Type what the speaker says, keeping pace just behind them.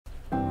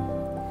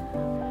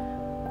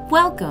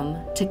Welcome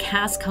to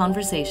CAS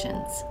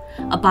Conversations,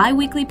 a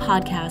bi-weekly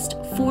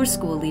podcast for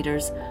school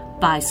leaders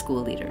by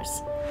school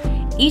leaders.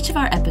 Each of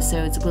our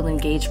episodes will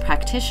engage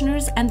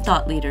practitioners and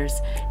thought leaders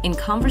in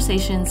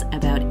conversations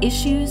about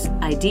issues,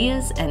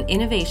 ideas, and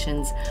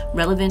innovations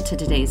relevant to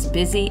today's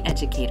busy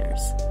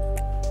educators.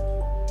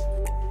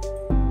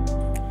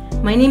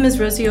 My name is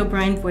Rosie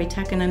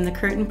O'Brien-Wojtek, and I'm the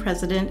current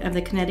president of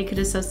the Connecticut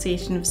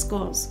Association of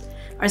Schools.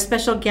 Our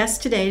special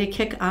guest today to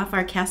kick off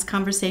our CAS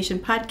Conversation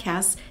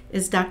podcast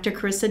is Dr.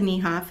 Carissa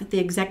Niehoff, the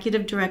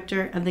Executive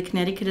Director of the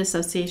Connecticut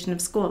Association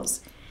of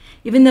Schools.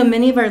 Even though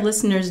many of our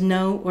listeners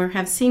know or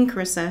have seen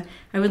Carissa,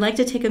 I would like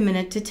to take a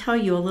minute to tell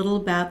you a little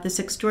about this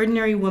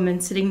extraordinary woman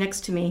sitting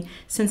next to me,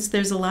 since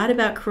there's a lot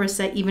about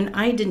Carissa even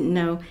I didn't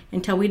know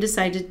until we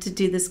decided to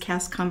do this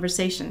CAS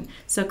Conversation.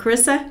 So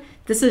Carissa,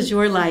 this is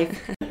your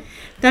life.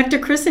 Dr.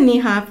 Carissa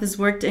Niehoff has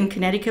worked in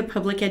Connecticut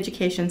public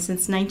education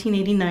since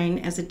 1989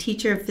 as a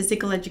teacher of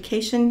physical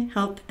education,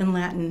 health, and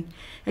Latin,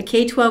 a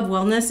K-12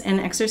 wellness and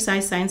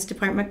exercise science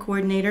department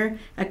coordinator,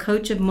 a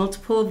coach of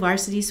multiple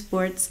varsity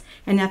sports,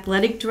 an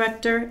athletic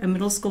director, a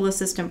middle school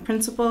assistant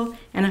principal,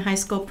 and a high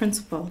school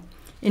principal.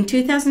 In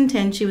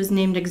 2010, she was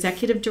named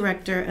Executive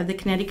Director of the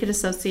Connecticut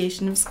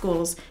Association of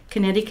Schools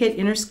Connecticut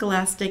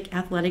Interscholastic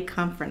Athletic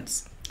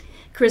Conference.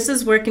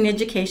 Carissa's work in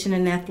education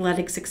and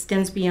athletics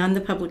extends beyond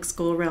the public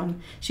school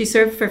realm. She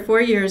served for 4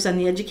 years on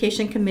the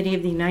Education Committee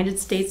of the United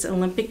States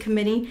Olympic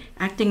Committee,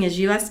 acting as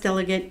U.S.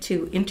 delegate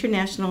to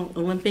International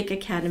Olympic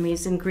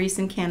Academies in Greece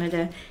and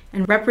Canada,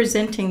 and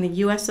representing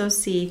the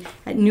USOC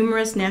at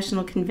numerous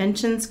national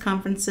conventions,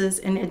 conferences,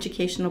 and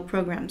educational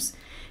programs.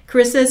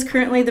 Carissa is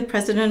currently the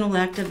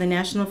president-elect of the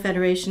National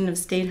Federation of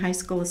State High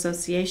School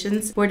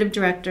Associations Board of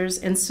Directors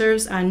and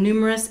serves on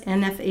numerous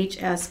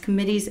NFHS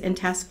committees and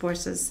task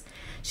forces.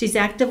 She's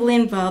actively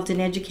involved in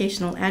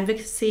educational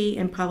advocacy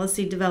and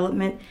policy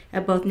development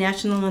at both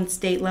national and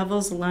state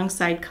levels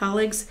alongside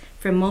colleagues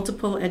from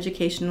multiple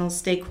educational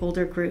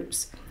stakeholder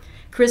groups.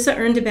 Carissa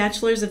earned a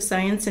Bachelor's of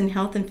Science in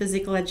Health and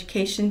Physical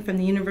Education from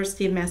the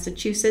University of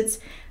Massachusetts,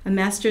 a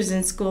Master's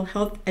in School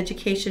Health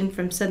Education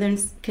from Southern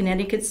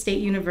Connecticut State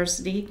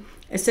University,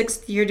 a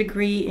 6th-year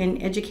degree in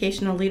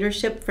Educational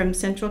Leadership from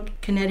Central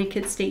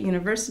Connecticut State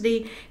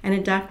University, and a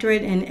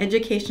doctorate in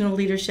Educational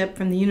Leadership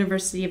from the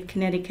University of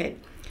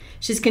Connecticut.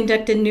 She's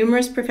conducted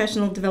numerous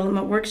professional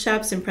development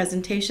workshops and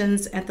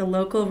presentations at the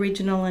local,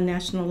 regional, and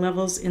national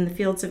levels in the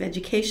fields of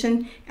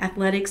education,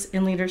 athletics,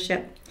 and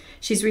leadership.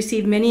 She's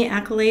received many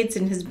accolades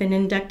and has been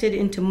inducted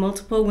into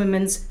multiple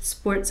women's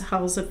sports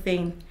halls of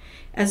fame.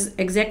 As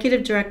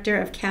Executive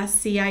Director of CAS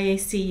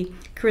CIAC,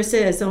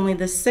 Carissa is only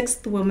the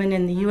 6th woman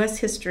in the U.S.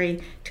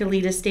 history to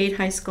lead a state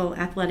high school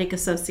athletic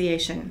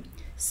association.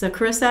 So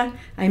Carissa,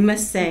 I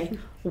must say,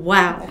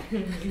 wow,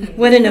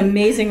 what an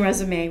amazing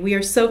resume. We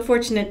are so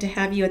fortunate to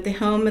have you at the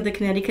helm of the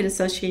Connecticut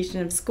Association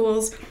of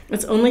Schools.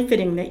 It's only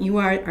fitting that you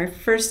are our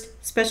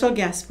first special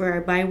guest for our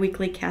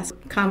bi-weekly CAS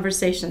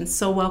Conversations.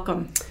 So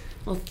welcome.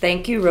 Well,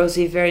 thank you,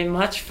 Rosie, very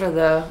much for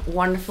the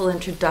wonderful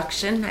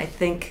introduction. I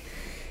think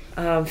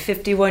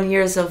 51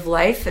 years of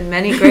life and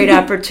many great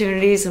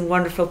opportunities and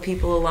wonderful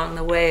people along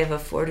the way have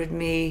afforded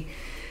me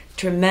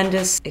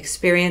tremendous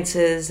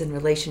experiences and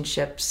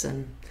relationships,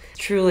 and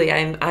truly,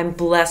 I'm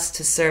blessed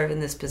to serve in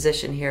this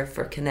position here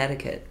for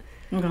Connecticut.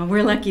 Well,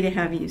 we're lucky to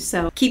have you,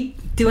 so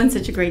keep doing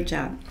such a great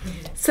job.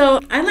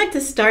 So I'd like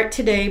to start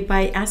today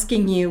by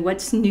asking you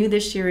what's new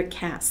this year at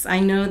CAS. I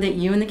know that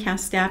you and the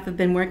CAS staff have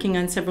been working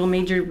on several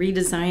major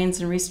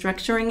redesigns and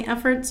restructuring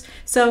efforts,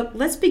 so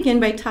let's begin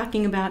by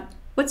talking about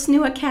what's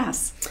new at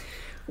CAS.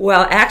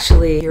 Well,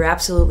 actually, you're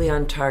absolutely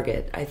on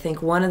target. I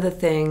think one of the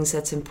things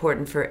that's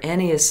important for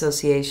any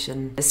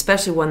association,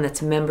 especially one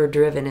that's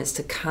member-driven, is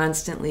to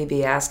constantly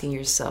be asking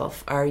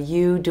yourself, are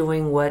you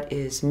doing what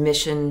is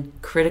mission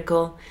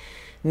critical,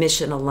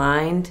 mission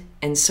aligned,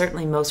 and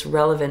certainly most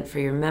relevant for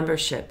your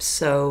membership?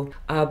 So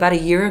about a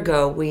year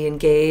ago, we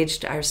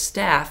engaged our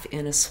staff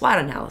in a SWOT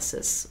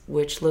analysis,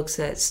 which looks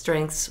at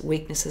strengths,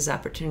 weaknesses,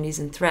 opportunities,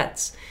 and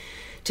threats,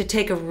 to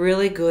take a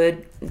really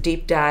good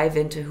deep dive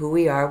into who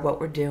we are, what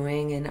we're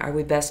doing, and are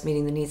we best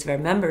meeting the needs of our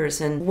members.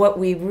 And what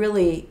we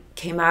really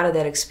came out of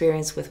that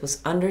experience with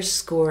was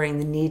underscoring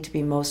the need to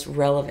be most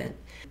relevant,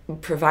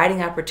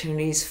 providing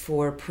opportunities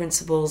for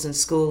principals and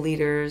school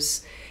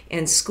leaders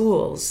and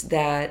schools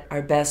that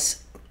are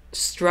best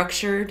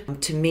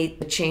structured to meet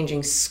the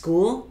changing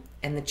school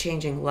and the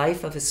changing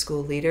life of a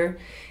school leader,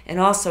 and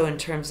also in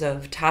terms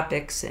of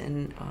topics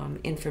and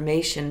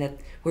information that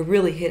we're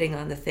really hitting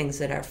on the things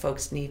that our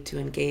folks need to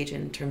engage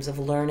in terms of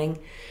learning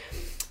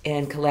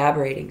and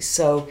collaborating.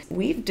 So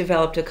we've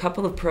developed a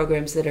couple of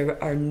programs that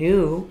are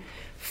new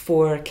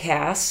for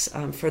CAS,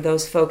 for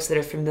those folks that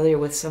are familiar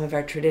with some of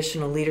our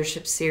traditional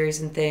leadership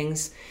series and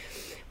things.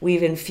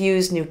 We've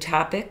infused new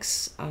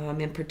topics.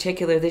 In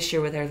particular, this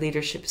year with our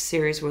leadership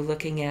series, we're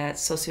looking at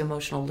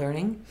socio-emotional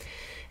learning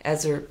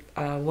as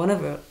one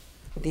of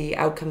the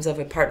outcomes of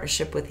a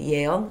partnership with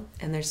Yale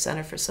and their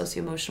Center for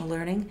Socio-Emotional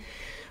Learning.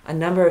 A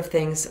number of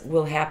things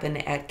will happen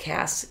at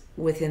CAS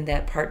within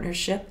that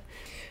partnership.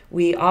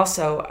 We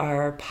also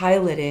are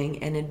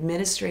piloting an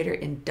administrator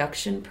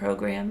induction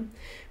program,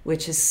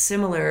 which is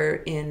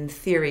similar in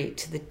theory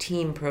to the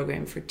team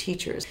program for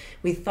teachers.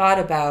 We thought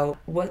about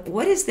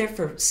what is there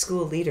for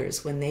school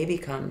leaders when they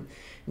become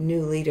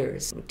new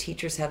leaders.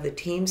 Teachers have the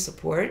team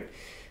support,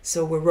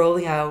 so we're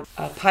rolling out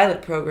a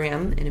pilot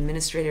program, an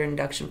administrator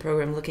induction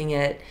program, looking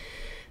at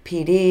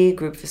PD,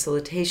 group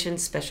facilitation,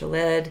 special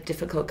ed,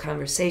 difficult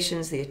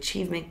conversations, the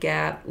achievement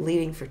gap,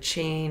 leading for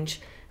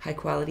change,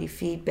 high-quality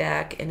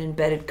feedback, and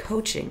embedded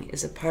coaching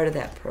is a part of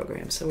that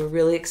program. So we're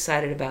really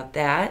excited about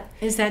that.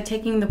 Is that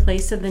taking the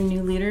place of the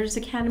New Leaders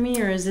Academy,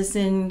 or is this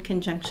in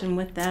conjunction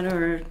with that,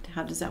 or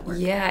how does that work?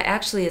 Yeah,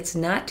 actually it's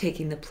not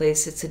taking the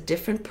place. It's a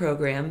different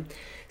program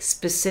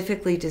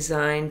specifically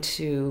designed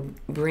to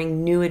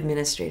bring new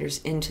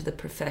administrators into the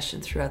profession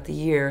throughout the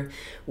year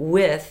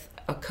with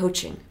a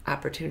coaching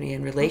opportunity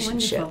and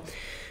relationship. Oh,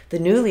 the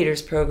New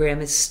Leaders program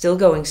is still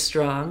going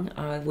strong,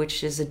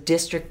 which is a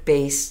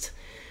district-based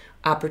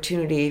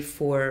opportunity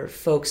for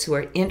folks who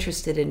are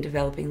interested in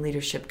developing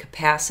leadership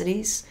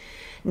capacities,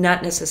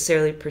 not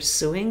necessarily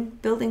pursuing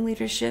building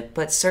leadership,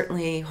 but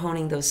certainly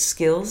honing those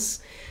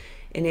skills,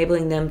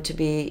 enabling them to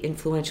be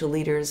influential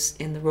leaders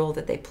in the role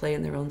that they play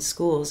in their own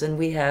schools. And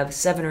we have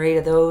 7 or 8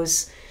 of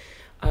those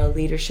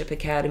leadership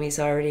academies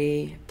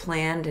already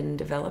planned and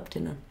developed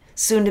and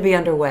soon to be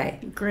underway.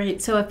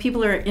 Great. So if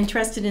people are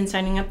interested in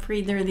signing up for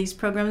either of these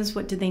programs,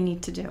 what do they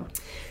need to do?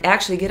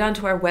 Actually, get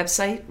onto our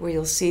website where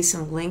you'll see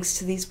some links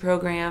to these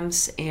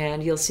programs,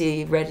 and you'll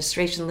see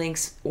registration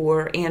links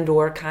or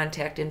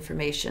contact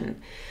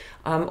information.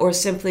 Or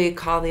simply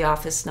call the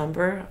office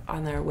number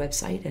on our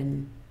website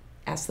and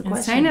ask the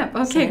question. Sign up.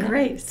 Okay,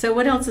 great. So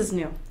what else is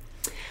new?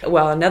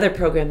 Well, another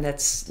program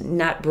that's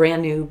not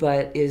brand new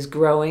but is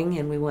growing,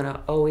 and we want to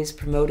always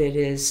promote it,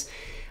 is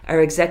our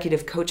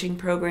executive coaching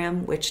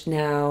program, which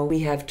now we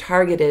have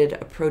targeted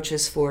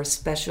approaches for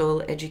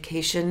special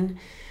education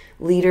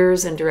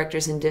leaders and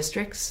directors in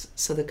districts.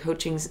 So the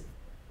coaching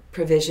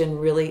provision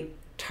really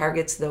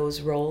targets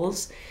those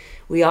roles.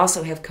 We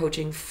also have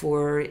coaching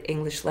for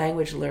English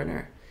language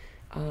learner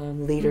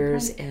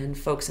leaders and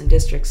folks in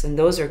districts, and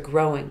those are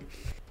growing.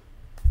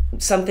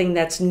 Something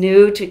that's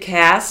new to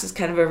CAS is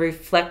kind of a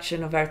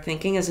reflection of our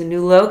thinking is a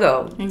new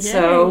logo. Yay.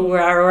 So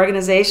where our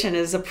organization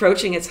is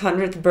approaching its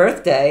 100th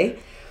birthday.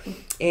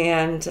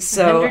 And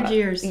so 100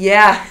 years.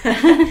 Yeah.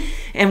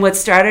 And what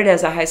started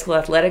as a high school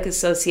athletic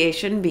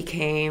association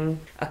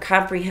became a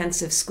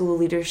comprehensive school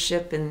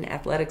leadership and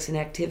athletics and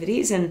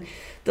activities. And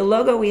the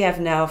logo we have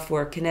now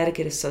for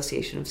Connecticut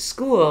Association of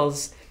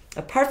Schools,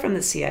 apart from the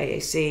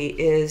CIAC,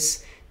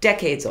 is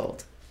decades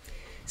old.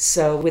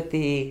 So with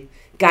the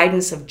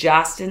guidance of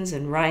Jostens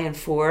and Ryan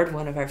Ford,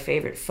 one of our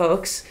favorite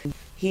folks,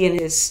 he and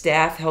his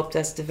staff helped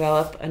us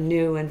develop a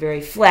new and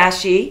very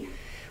flashy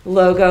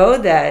logo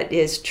that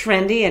is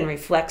trendy and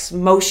reflects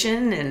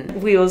motion,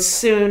 and we will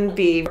soon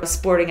be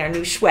sporting our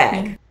new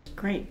swag.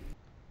 Great.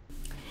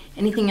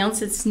 Anything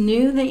else that's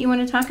new that you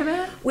want to talk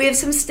about? We have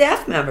some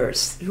staff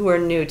members who are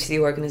new to the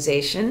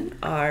organization.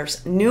 Our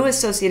new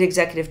Associate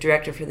Executive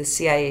Director for the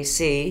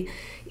CIAC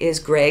is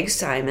Greg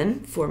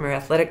Simon, former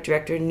Athletic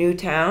Director in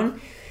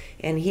Newtown,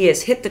 and he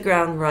has hit the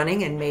ground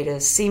running and made a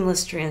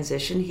seamless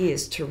transition. He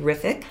is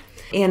terrific.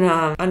 And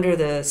under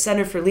the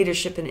Center for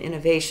Leadership and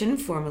Innovation,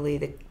 formerly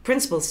the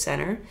Principal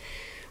Center,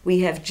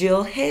 we have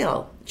Jill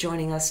Hale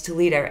joining us to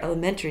lead our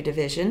elementary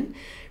division,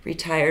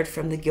 retired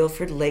from the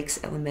Guilford Lakes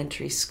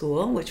Elementary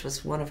School, which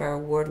was one of our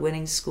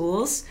award-winning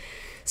schools.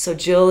 So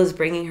Jill is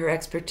bringing her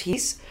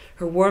expertise,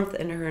 her warmth,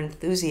 and her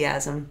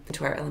enthusiasm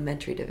to our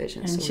elementary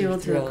division. And so she will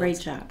do a great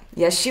job.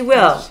 Yes, she will.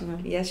 Yes, she will.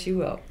 Yes, she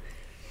will.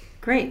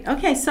 Great.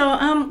 Okay, so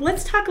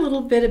let's talk a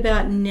little bit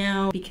about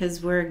now,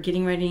 because we're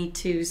getting ready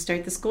to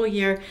start the school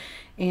year,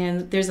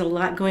 and there's a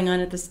lot going on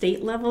at the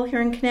state level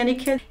here in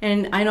Connecticut,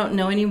 and I don't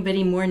know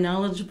anybody more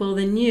knowledgeable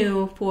than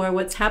you for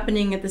what's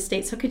happening at the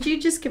state. So could you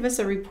just give us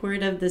a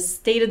report of the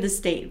state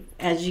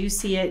as you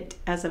see it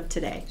as of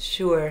today?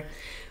 Sure.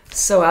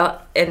 So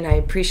I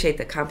appreciate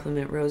the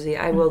compliment, Rosie.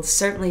 I will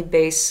certainly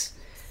base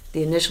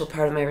the initial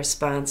part of my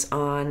response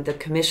on the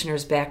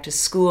Commissioner's Back to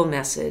School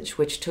message,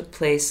 which took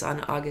place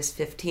on August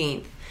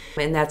 15th.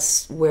 And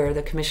that's where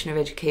the Commissioner of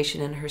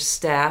Education and her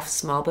staff,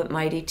 small but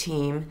mighty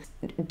team,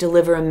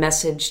 deliver a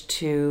message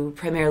to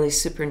primarily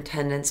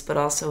superintendents, but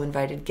also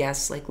invited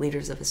guests like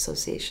leaders of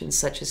associations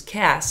such as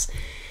CAS.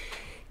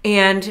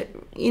 And,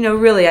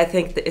 really, I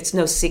think that it's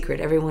no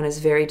secret. Everyone is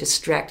very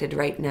distracted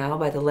right now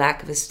by the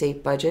lack of a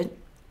state budget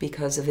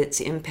because of its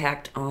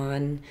impact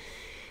on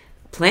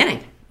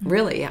planning.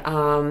 Really.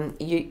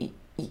 And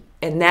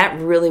that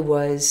really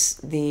was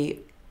the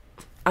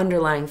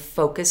underlying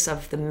focus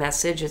of the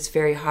message. It's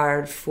very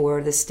hard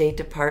for the State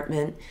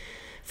Department,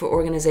 for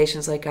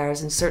organizations like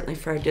ours, and certainly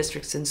for our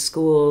districts and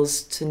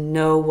schools to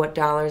know what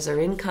dollars are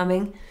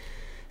incoming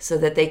so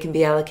that they can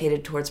be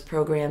allocated towards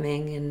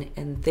programming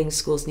and things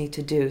schools need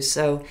to do.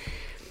 So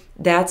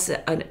that's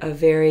a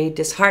very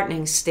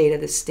disheartening state of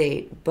the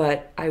state.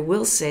 But I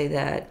will say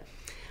that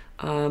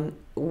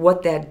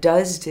what that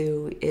does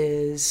do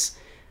is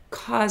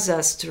cause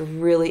us to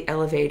really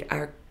elevate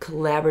our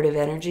collaborative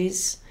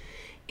energies.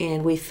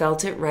 And we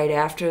felt it right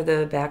after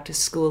the back to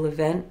school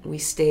event. We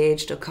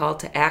staged a call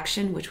to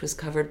action, which was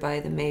covered by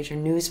the major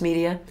news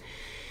media.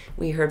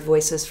 We heard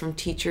voices from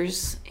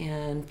teachers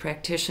and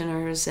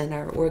practitioners, and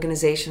our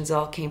organizations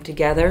all came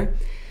together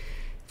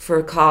for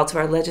a call to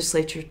our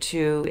legislature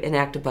to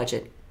enact a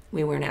budget.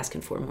 We weren't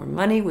asking for more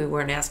money. We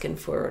weren't asking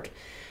for,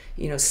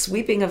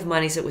 sweeping of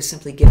monies. It was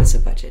simply give us a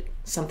budget,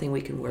 something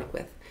we can work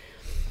with.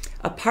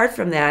 Apart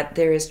from that,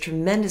 there is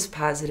tremendous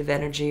positive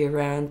energy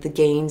around the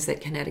gains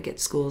that Connecticut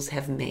schools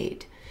have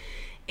made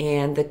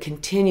and the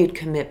continued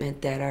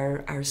commitment that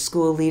our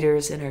school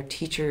leaders and our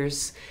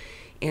teachers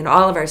and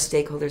all of our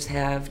stakeholders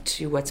have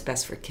to what's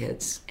best for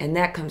kids. And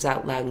that comes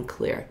out loud and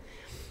clear.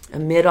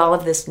 Amid all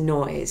of this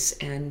noise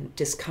and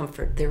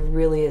discomfort, there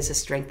really is a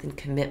strengthened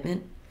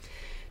commitment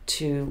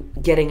to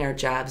getting our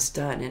jobs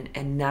done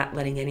and not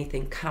letting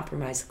anything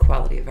compromise the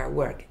quality of our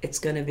work. It's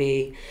going to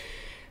be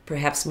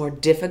perhaps more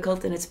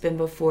difficult than it's been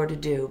before to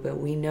do, but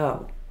we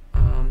know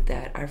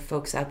that our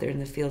folks out there in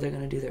the field are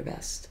going to do their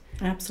best.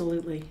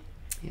 Absolutely.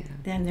 Yeah.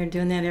 And they're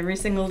doing that every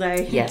single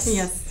day. Yes.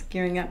 Yes,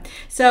 gearing up.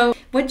 So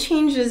what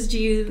changes do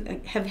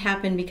you have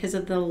happened because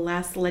of the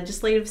last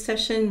legislative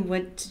session?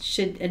 What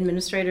should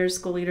administrators,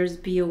 school leaders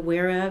be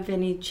aware of?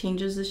 Any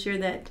changes this year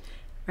that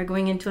are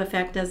going into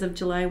effect as of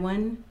July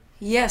 1?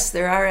 Yes,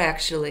 there are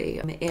actually,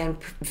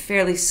 and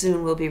fairly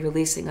soon we'll be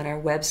releasing on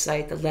our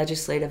website the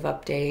legislative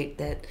update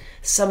that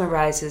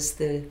summarizes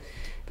the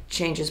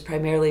changes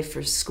primarily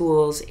for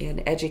schools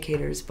and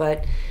educators.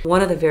 But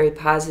one of the very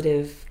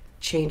positive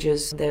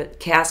changes that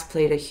CAS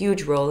played a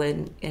huge role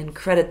in, and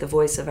credit the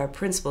voice of our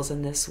principals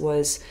in this,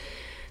 was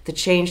the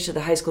change to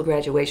the high school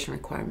graduation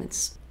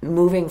requirements,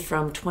 moving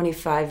from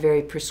 25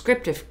 very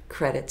prescriptive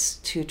credits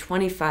to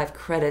 25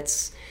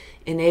 credits,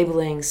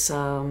 enabling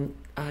some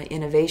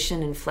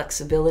innovation and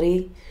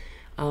flexibility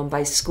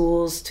by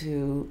schools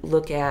to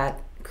look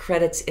at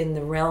credits in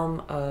the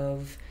realm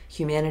of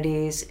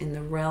humanities, in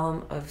the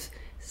realm of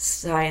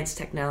science,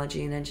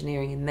 technology, and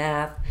engineering and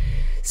math,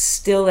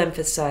 still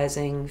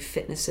emphasizing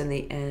fitness in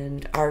the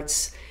end,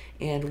 arts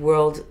and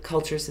world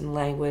cultures and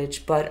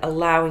language, but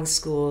allowing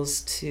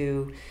schools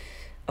to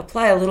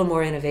apply a little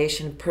more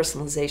innovation and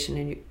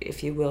personalization,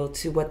 if you will,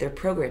 to what their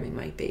programming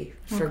might be.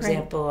 For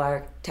example,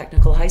 our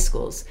technical high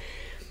schools.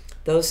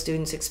 Those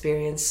students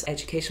experience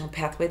educational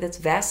pathway that's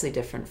vastly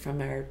different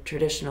from our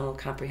traditional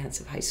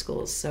comprehensive high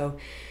schools. So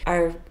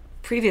our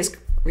previous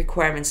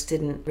requirements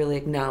didn't really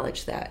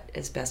acknowledge that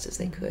as best as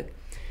they could.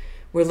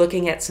 We're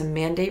looking at some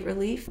mandate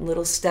relief,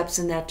 little steps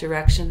in that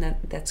direction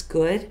that's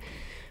good.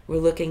 We're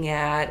looking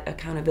at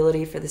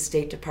accountability for the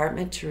State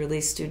Department to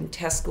release student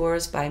test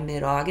scores by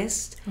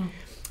mid-August,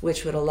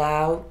 which would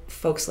allow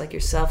folks like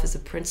yourself as a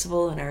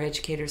principal and our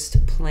educators to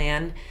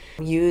plan,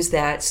 use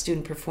that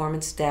student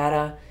performance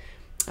data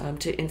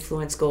to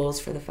influence goals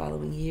for the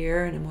following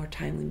year in a more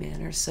timely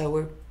manner.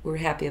 So we're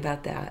happy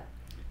about that.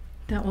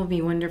 That will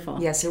be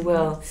wonderful. Yes, it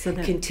will.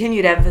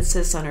 Continued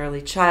emphasis on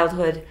early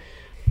childhood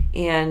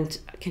and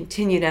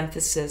continued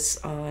emphasis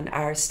on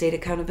our state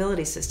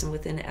accountability system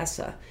within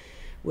ESSA,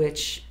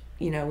 which,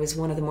 is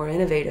one of the more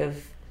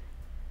innovative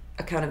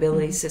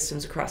accountability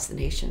systems across the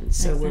nation.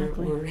 So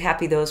we're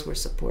happy those were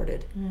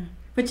supported. Yeah.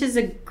 Which is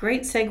a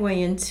great segue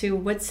into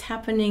what's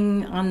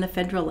happening on the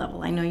federal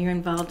level. I know you're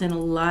involved in a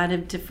lot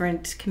of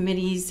different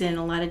committees and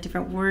a lot of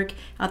different work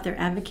out there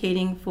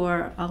advocating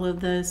for all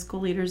of the school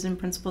leaders and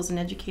principals and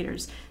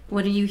educators.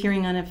 What are you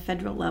hearing on a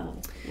federal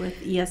level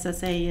with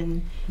ESSA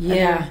and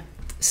other?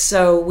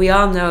 So we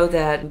all know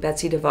that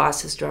Betsy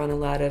DeVos has drawn a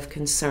lot of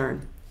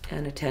concern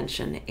and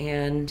attention,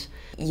 and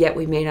yet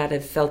we may not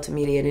have felt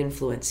immediate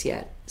influence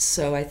yet.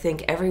 So I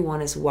think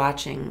everyone is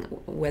watching,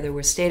 whether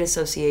we're state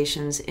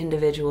associations,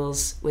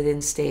 individuals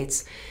within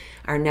states,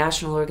 our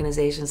national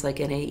organizations like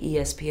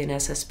NAESP and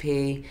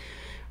SSP,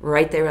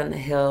 right there on the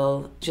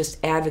Hill,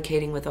 just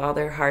advocating with all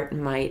their heart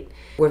and might.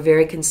 We're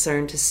very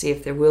concerned to see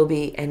if there will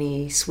be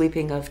any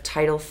sweeping of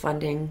title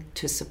funding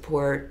to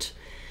support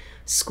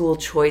school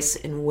choice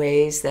in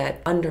ways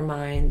that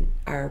undermine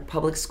our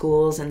public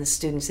schools and the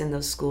students in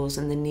those schools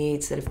and the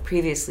needs that have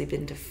previously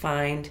been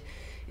defined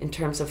in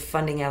terms of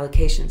funding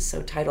allocations.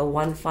 So Title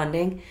I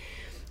funding,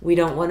 we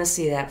don't want to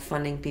see that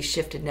funding be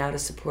shifted now to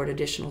support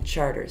additional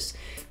charters.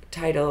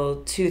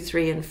 Title II,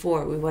 III, and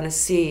IV, we want to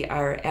see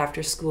our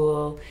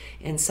after-school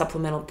and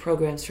supplemental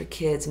programs for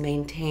kids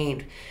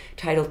maintained.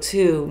 Title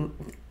II,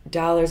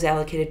 dollars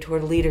allocated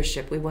toward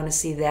leadership, we want to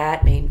see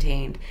that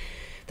maintained.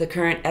 The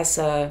current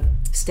ESSA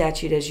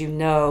statute, as you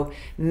know,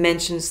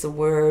 mentions the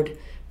word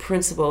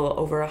principal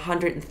over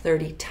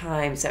 130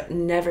 times. That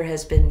never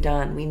has been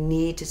done. We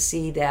need to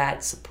see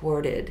that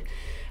supported,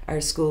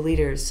 our school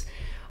leaders.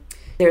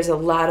 There's a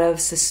lot of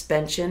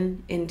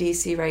suspension in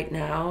DC right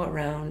now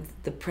around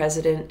the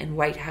president and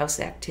White House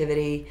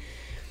activity,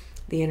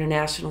 the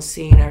international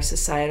scene, our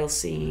societal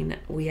scene.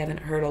 We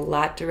haven't heard a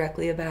lot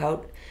directly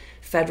about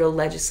federal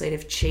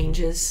legislative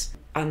changes.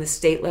 On the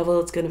state level,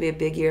 it's going to be a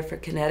big year for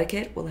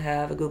Connecticut. We'll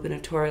have a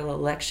gubernatorial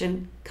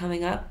election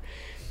coming up.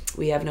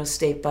 We have no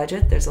state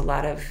budget. There's a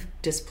lot of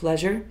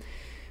displeasure.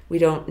 We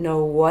don't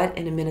know what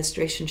an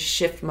administration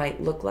shift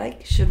might look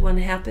like, should one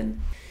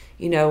happen.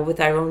 With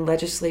our own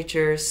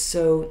legislature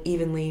so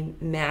evenly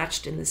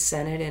matched in the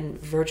Senate and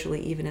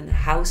virtually even in the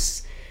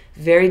House,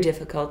 very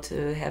difficult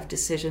to have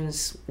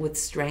decisions with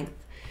strength.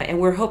 And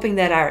we're hoping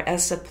that our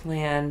ESSA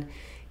plan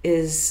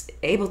is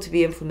able to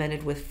be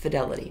implemented with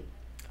fidelity.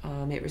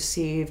 It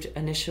received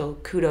initial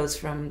kudos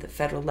from the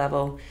federal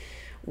level.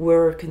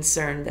 We're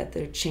concerned that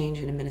the change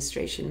in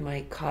administration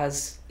might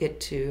cause it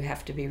to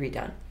have to be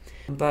redone.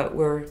 But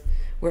we're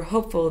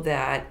hopeful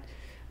that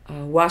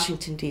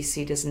Washington,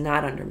 D.C. does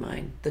not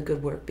undermine the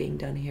good work being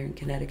done here in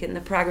Connecticut and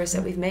the progress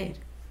that we've made.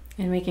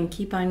 And we can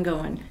keep on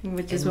going,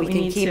 which is what we need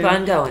to. We can keep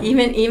on going.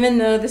 Even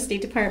though the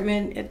State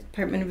Department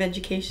of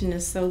Education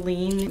is so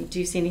lean, do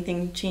you see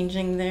anything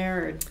changing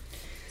there, or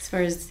as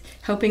far as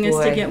helping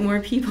us to get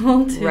more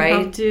people to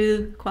help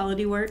do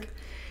quality work?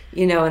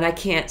 And I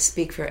can't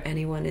speak for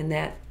anyone in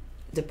that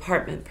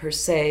department per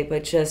se,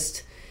 but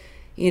just,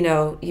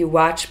 you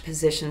watch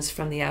positions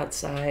from the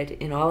outside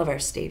in all of our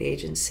state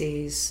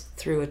agencies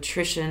through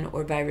attrition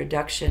or by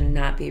reduction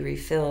not be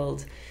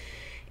refilled.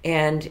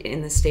 And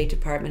in the State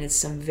Department, it's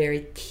some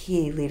very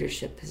key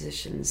leadership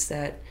positions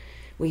that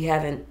we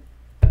haven't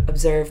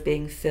observed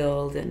being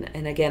filled.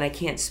 And again, I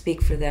can't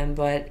speak for them,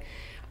 but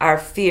our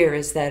fear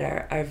is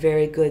that our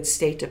very good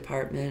State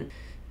Department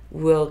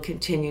will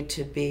continue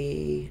to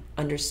be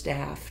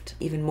understaffed,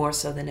 even more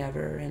so than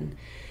ever. And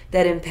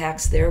that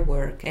impacts their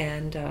work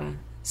and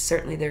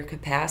certainly their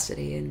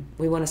capacity. And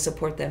we want to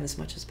support them as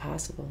much as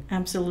possible.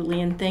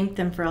 Absolutely, and thank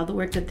them for all the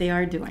work that they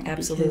are doing.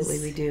 Absolutely,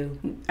 we do.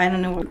 I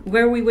don't know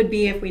where we would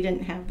be if we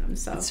didn't have them.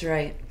 So that's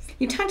right.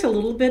 You talked a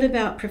little bit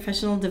about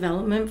professional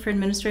development for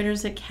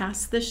administrators at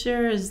CAS this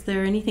year. Is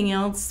there anything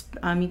else?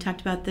 You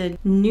talked about the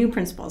new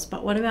principals,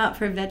 but what about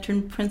for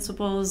veteran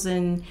principals?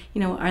 And,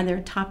 are there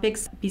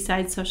topics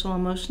besides social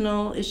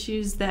emotional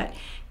issues that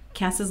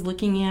CAS is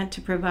looking at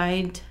to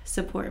provide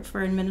support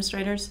for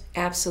administrators?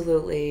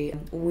 Absolutely.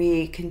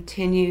 We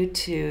continue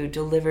to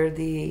deliver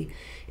the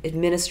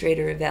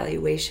administrator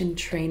evaluation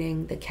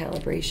training, the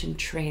calibration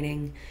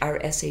training,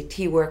 our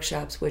SAT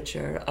workshops, which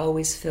are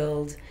always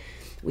filled.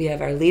 We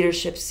have our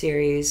leadership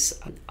series.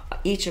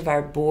 Each of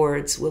our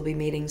boards will be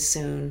meeting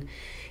soon,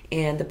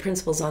 and the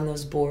principals on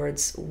those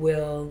boards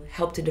will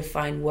help to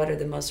define what are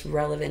the most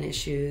relevant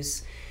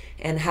issues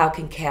and how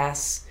can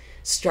CAS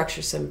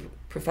structure some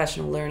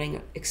professional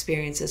learning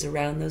experiences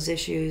around those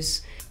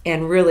issues.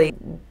 And really,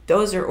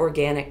 those are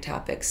organic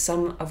topics,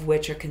 some of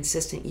which are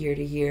consistent year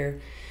to year.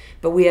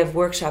 But we have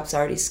workshops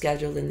already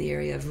scheduled in the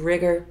area of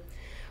rigor.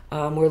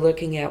 We're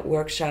looking at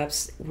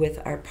workshops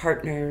with our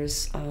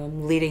partners,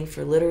 Leading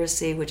for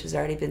Literacy, which has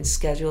already been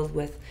scheduled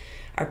with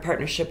our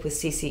partnership with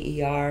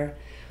CCER.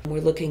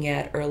 We're looking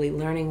at early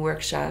learning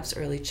workshops,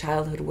 early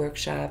childhood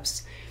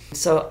workshops.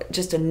 So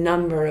just a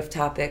number of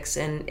topics.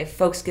 And if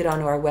folks get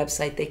onto our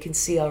website, they can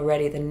see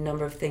already the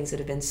number of things that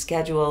have been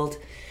scheduled.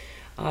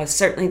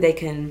 Certainly they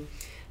can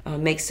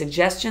make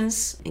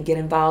suggestions and get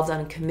involved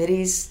on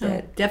committees.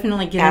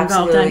 Definitely get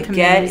involved on committees.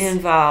 Get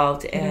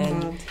involved.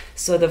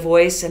 So the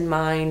voice and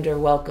mind are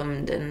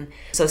welcomed. And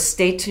so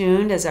stay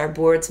tuned as our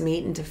boards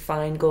meet and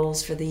define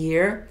goals for the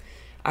year.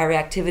 Our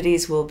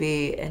activities will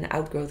be an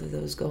outgrowth of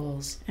those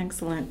goals.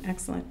 Excellent,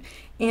 excellent.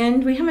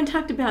 And we haven't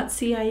talked about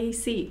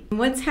CIAC.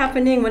 What's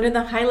happening? What are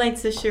the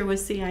highlights this year with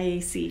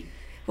CIAC?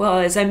 Well,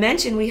 as I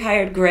mentioned, we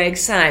hired Greg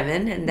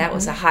Simon, and that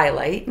was a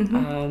highlight.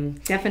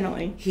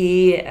 Definitely.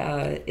 He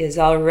is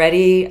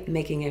already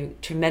making a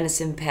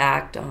tremendous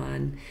impact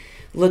on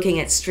looking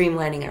at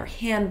streamlining our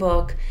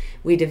handbook.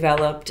 We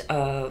developed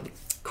a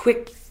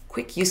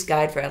quick use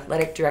guide for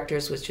athletic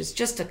directors, which is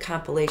just a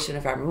compilation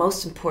of our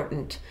most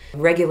important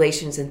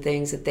regulations and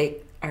things that they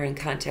are in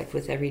contact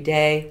with every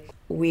day.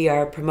 We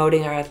are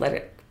promoting our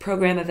athletic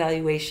program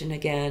evaluation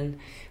again.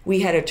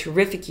 We had a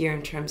terrific year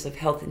in terms of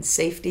health and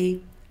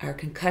safety. Our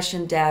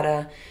concussion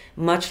data,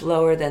 much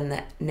lower than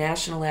the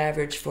national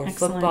average for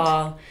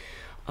football.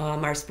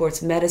 Our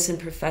sports medicine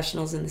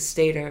professionals in the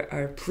state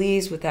are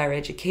pleased with our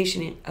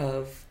education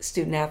of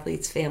student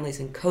athletes, families,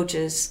 and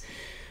coaches.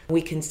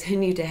 We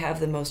continue to have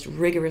the most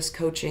rigorous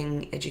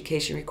coaching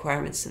education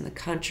requirements in the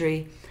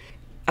country.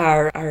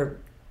 Our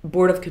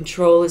Board of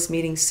Control is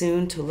meeting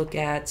soon to look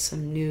at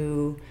some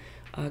new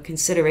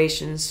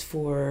considerations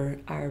for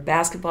our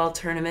basketball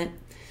tournament.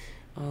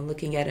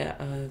 Looking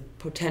at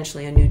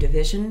potentially a new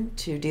division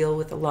to deal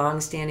with a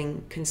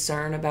long-standing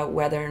concern about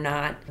whether or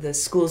not the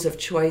schools of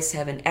choice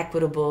have an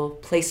equitable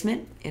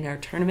placement in our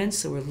tournaments,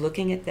 so we're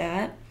looking at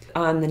that.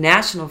 On the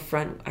national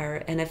front, our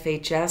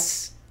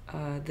NFHS,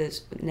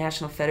 the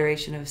National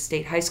Federation of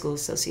State High School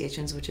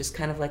Associations, which is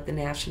kind of like the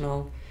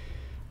national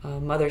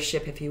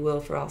mothership, if you will,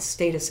 for all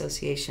state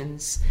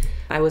associations.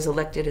 I was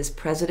elected as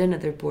president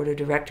of their board of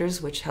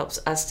directors, which helps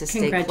us to stay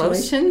close.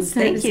 Congratulations.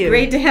 Thank you. It's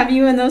great to have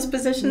you in those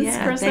positions,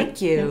 Carissa. Thank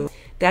you. Yeah.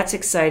 That's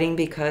exciting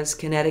because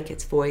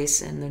Connecticut's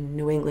voice and the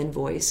New England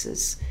voice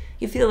is,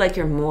 you feel like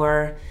you're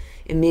more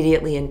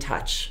immediately in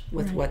touch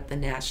with what the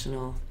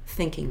national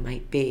thinking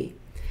might be.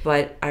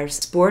 But our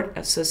sport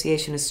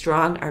association is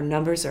strong. Our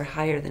numbers are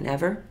higher than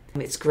ever.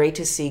 It's great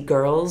to see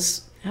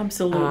girls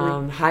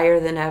absolutely higher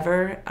than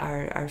ever.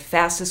 Our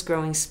fastest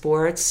growing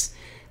sports,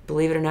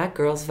 believe it or not,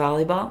 girls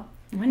volleyball.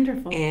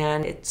 Wonderful.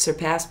 And it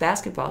surpassed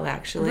basketball,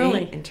 actually,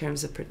 really? in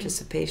terms of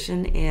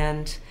participation,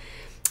 and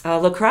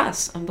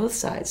lacrosse on both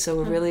sides. So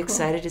we're really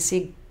excited to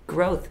see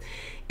growth.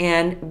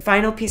 And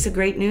final piece of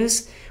great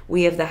news,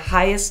 we have the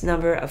highest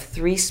number of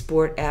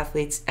 3-sport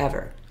athletes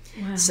ever.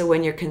 Wow. So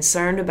when you're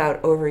concerned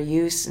about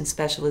overuse and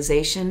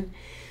specialization,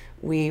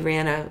 we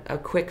ran a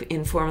quick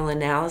informal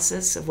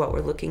analysis of what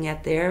we're looking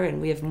at there, and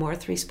we have more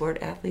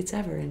 3-sport athletes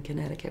ever in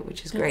Connecticut,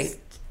 which is great.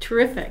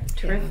 Terrific.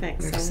 Yeah,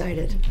 we're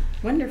excited.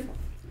 Wonderful.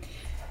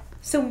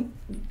 So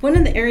one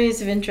of the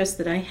areas of interest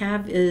that I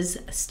have is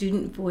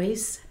student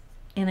voice,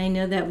 and I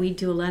know that we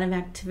do a lot of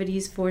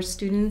activities for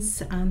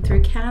students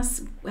through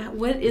CAS.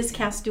 What is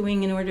CAS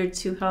doing in order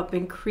to help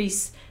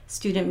increase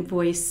student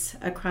voice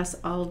across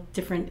all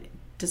different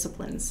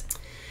disciplines?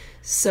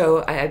 So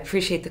I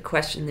appreciate the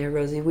question there,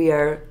 Rosie. We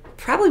are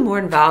probably more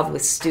involved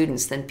with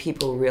students than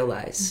people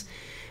realize.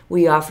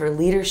 We offer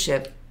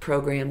leadership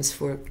programs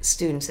for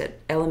students at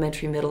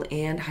elementary, middle,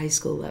 and high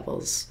school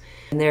levels,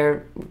 and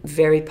they're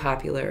very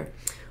popular.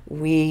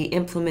 We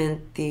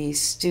implement the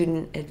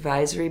Student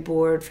Advisory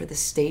Board for the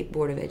State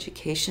Board of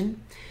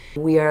Education.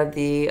 We are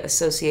the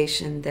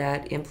association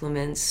that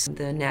implements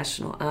the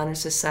National Honor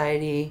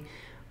Society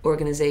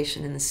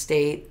organization in the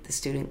state, the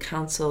Student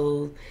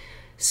Council,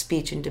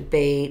 speech and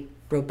debate,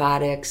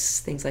 robotics,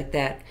 things like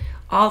that.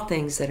 All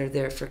things that are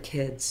there for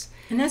kids.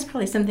 And that's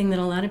probably something that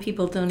a lot of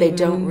people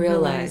don't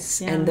realize.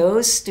 Yeah. And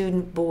those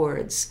student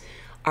boards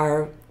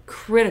are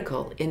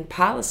critical in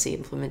policy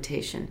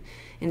implementation.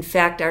 In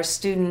fact, our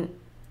Student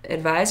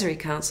Advisory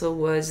Council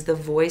was the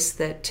voice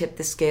that tipped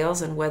the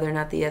scales on whether or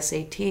not the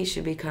SAT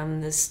should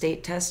become the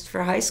state test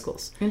for high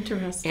schools.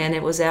 Interesting. And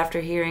it was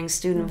after hearing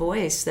student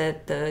voice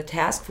that the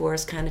task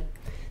force kind of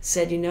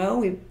said,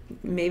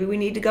 maybe we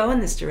need to go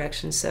in this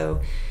direction.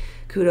 So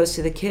kudos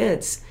to the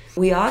kids.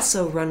 We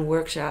also run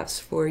workshops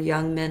for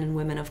young men and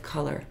women of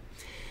color.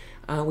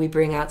 We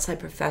bring outside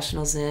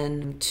professionals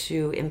in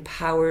to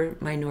empower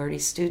minority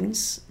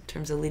students in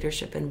terms of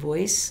leadership and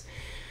voice.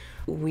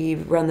 We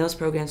run those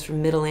programs for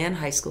middle and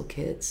high school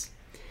kids.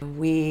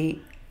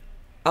 We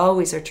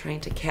always are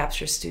trying to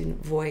capture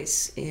student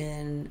voice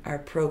in our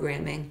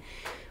programming.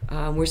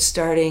 We're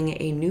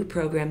starting a new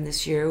program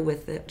this year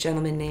with a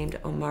gentleman named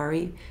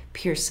Omari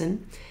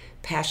Pearson,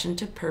 Passion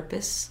to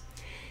Purpose.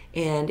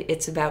 And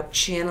it's about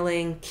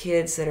channeling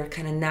kids that are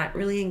kind of not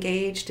really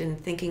engaged in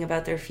thinking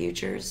about their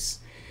futures,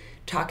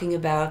 talking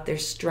about their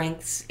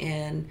strengths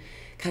and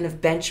kind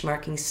of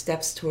benchmarking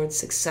steps towards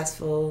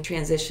successful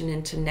transition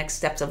into next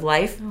steps of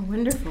life. Oh,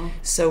 wonderful.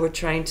 So we're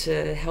trying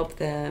to help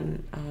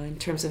them in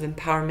terms of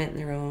empowerment in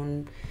their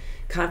own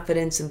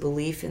confidence and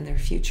belief in their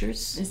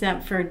futures. Is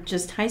that for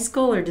just high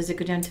school, or does it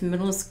go down to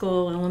middle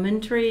school,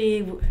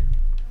 elementary?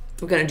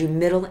 We're going to do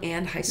middle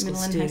and high school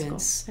Middle and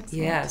students. high school.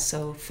 Excellent. Yeah,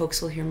 so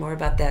folks will hear more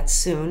about that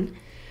soon.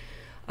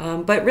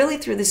 But really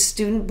through the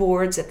student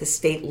boards at the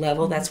state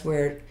level, that's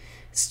where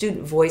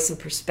student voice and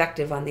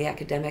perspective on the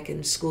academic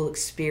and school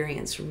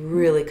experience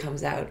really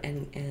comes out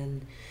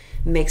and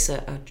makes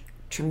a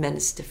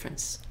tremendous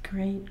difference.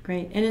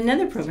 Great. And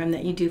another program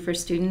that you do for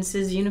students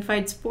is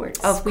Unified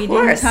Sports. Of we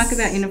course. didn't talk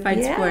about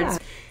Unified Sports.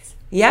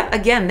 Yep,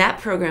 again, that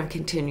program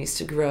continues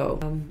to grow.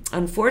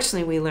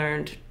 Unfortunately, we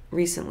learned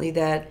recently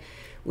that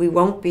we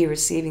won't be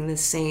receiving the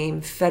same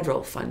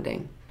federal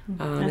funding.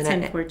 That's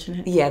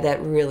unfortunate. Yeah,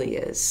 that really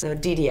is. So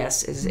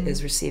DDS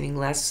is receiving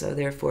less, so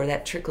therefore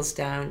that trickles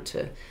down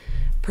to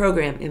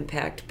program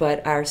impact.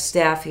 But our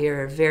staff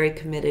here are very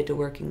committed to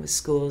working with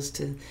schools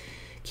to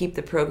keep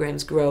the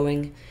programs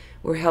growing.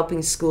 We're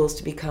helping schools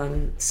to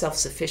become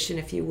self-sufficient,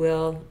 if you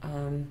will.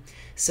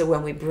 So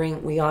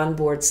when we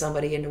onboard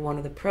somebody into one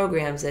of the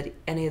programs at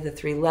any of the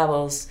 3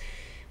 levels,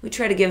 we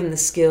try to give them the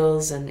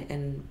skills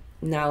and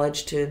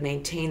knowledge to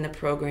maintain the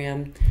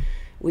program.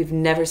 We've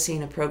never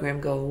seen a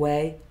program go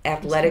away.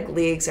 Athletic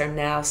leagues are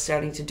now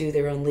starting to do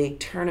their own league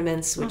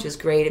tournaments, which is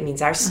great. It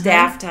means our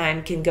staff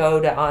time can go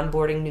to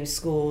onboarding new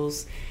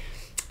schools.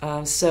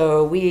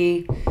 So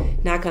we,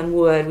 knock on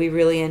wood, we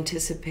really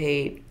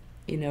anticipate,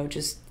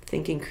 just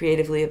thinking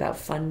creatively about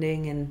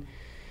funding and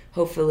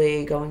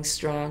hopefully going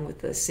strong with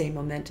the same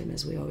momentum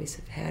as we always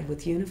have had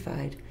with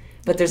Unified.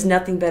 But there's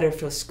nothing better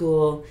for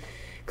school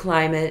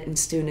climate and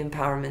student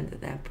empowerment than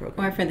that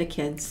program. Or for the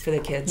kids. For the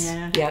kids.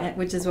 Yeah, yep.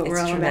 Which is what we're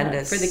all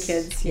tremendous. about. For the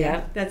kids. Yeah,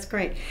 Yep. That's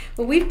great.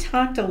 Well, we've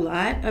talked a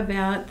lot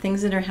about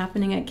things that are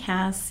happening at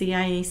CAS,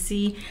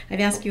 CIAC. I've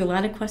asked you a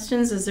lot of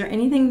questions. Is there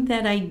anything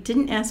that I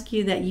didn't ask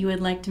you that you would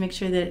like to make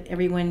sure that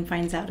everyone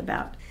finds out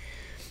about?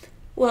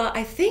 Well,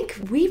 I think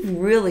we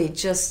really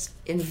just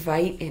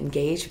invite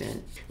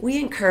engagement. We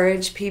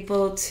encourage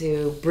people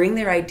to bring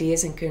their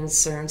ideas and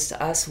concerns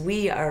to us.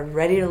 We are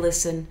ready to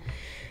listen.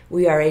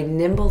 We are a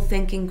nimble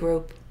thinking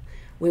group.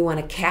 We want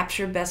to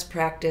capture best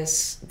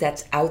practice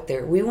that's out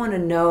there. We want to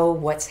know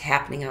what's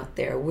happening out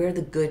there, where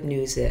the good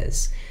news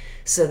is,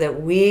 so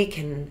that we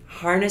can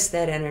harness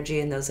that energy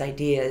and those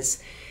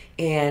ideas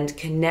and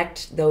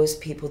connect those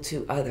people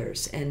to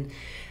others. And,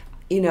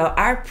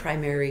 our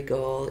primary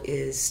goal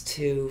is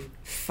to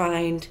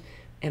find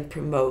and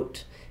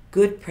promote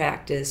good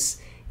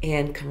practice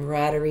and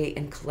camaraderie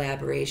and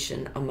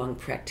collaboration among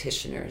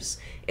practitioners.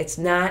 It's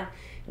not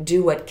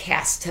do what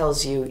CAS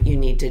tells you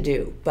need to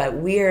do, but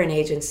we are an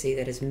agency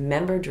that is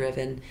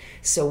member-driven,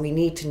 so we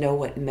need to know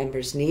what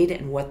members need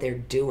and what they're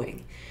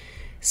doing.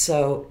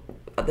 So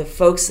the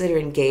folks that are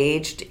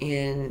engaged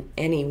in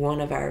any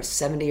one of our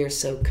 70 or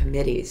so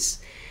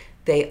committees,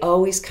 they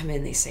always come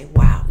in, they say,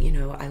 wow,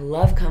 I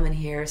love coming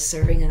here,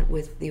 serving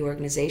with the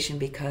organization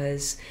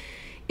because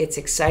it's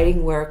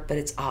exciting work, but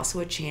it's also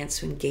a chance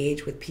to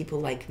engage with people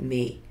like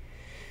me.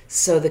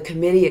 So the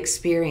committee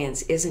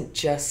experience isn't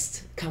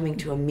just coming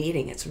to a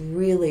meeting, it's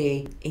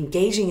really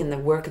engaging in the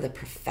work of the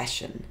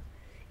profession.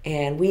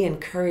 And we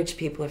encourage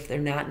people, if they're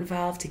not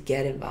involved, to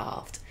get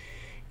involved.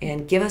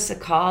 And give us a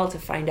call to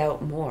find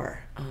out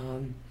more.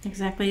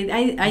 Exactly.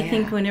 I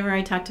think whenever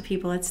I talk to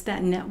people, it's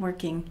that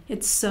networking.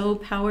 It's so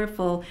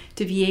powerful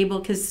to be able,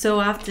 because so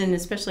often,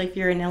 especially if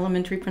you're an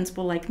elementary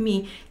principal like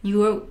me,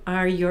 you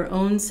are your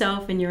own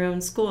self in your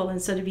own school.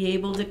 And so to be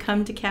able to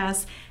come to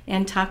CAS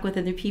and talk with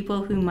other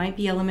people who might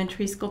be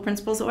elementary school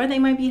principals, or they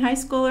might be high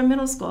school or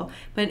middle school.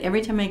 But every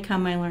time I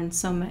come, I learn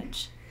so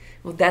much.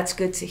 Well, that's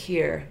good to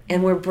hear.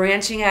 And we're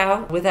branching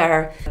out with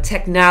our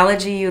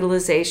technology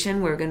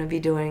utilization. We're going to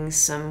be doing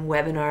some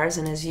webinars.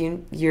 And as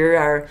you're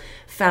our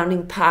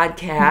founding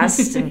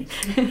podcast and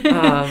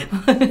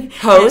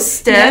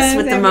hostess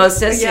with the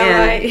mostest.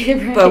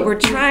 Right. But we're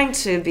trying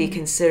to be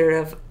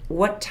considerate of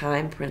what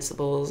time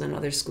principals and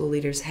other school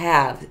leaders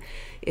have.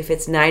 If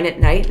it's 9 at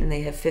night and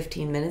they have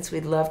 15 minutes,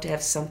 we'd love to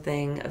have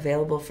something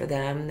available for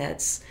them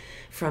that's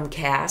from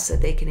CAS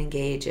that they can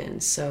engage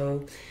in.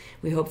 So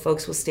we hope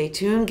folks will stay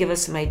tuned, give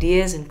us some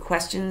ideas and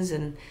questions,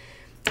 and,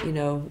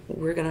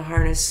 we're going to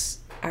harness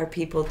our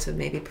people to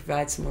maybe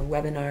provide some more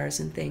webinars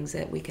and things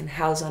that we can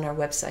house on our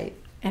website.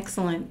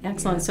 Excellent.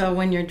 Yeah. So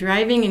when you're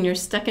driving and you're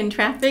stuck in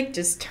traffic,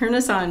 just turn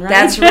us on, right?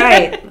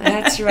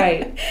 That's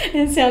right.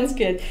 It sounds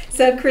good.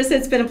 So, Carissa,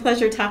 it's been a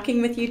pleasure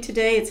talking with you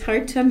today. It's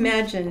hard to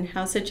imagine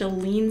how such a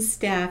lean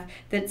staff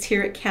that's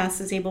here at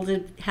CAS is able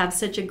to have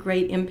such a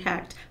great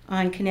impact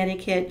on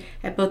Connecticut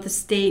at both the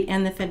state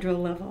and the federal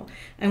level.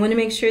 I want to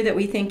make sure that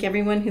we thank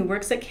everyone who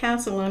works at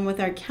CAS along with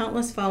our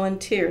countless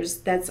volunteers.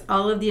 That's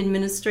all of the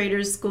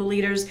administrators, school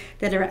leaders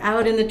that are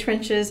out in the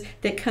trenches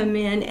that come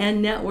in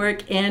and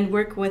network and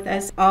work with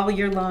us all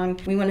year long.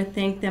 We want to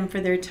thank them for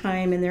their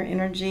time and their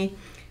energy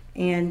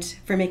and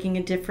for making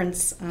a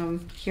difference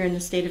here in the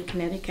state of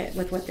Connecticut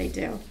with what they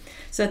do.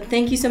 So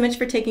thank you so much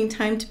for taking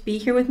time to be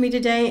here with me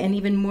today, and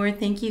even more,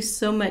 thank you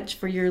so much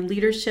for your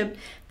leadership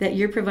that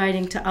you're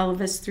providing to all of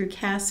us through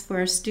CAS, for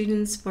our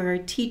students, for our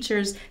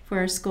teachers, for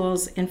our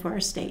schools, and for our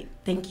state.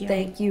 Thank you.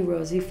 Thank you,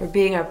 Rosie, for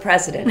being our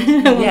president.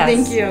 Well, yes.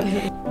 Thank you.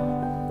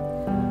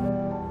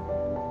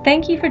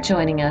 Thank you for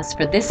joining us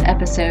for this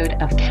episode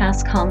of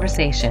CAS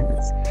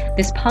Conversations.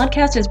 This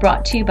podcast is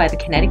brought to you by the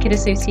Connecticut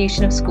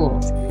Association of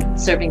Schools,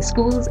 serving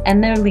schools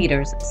and their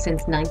leaders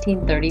since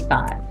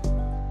 1935.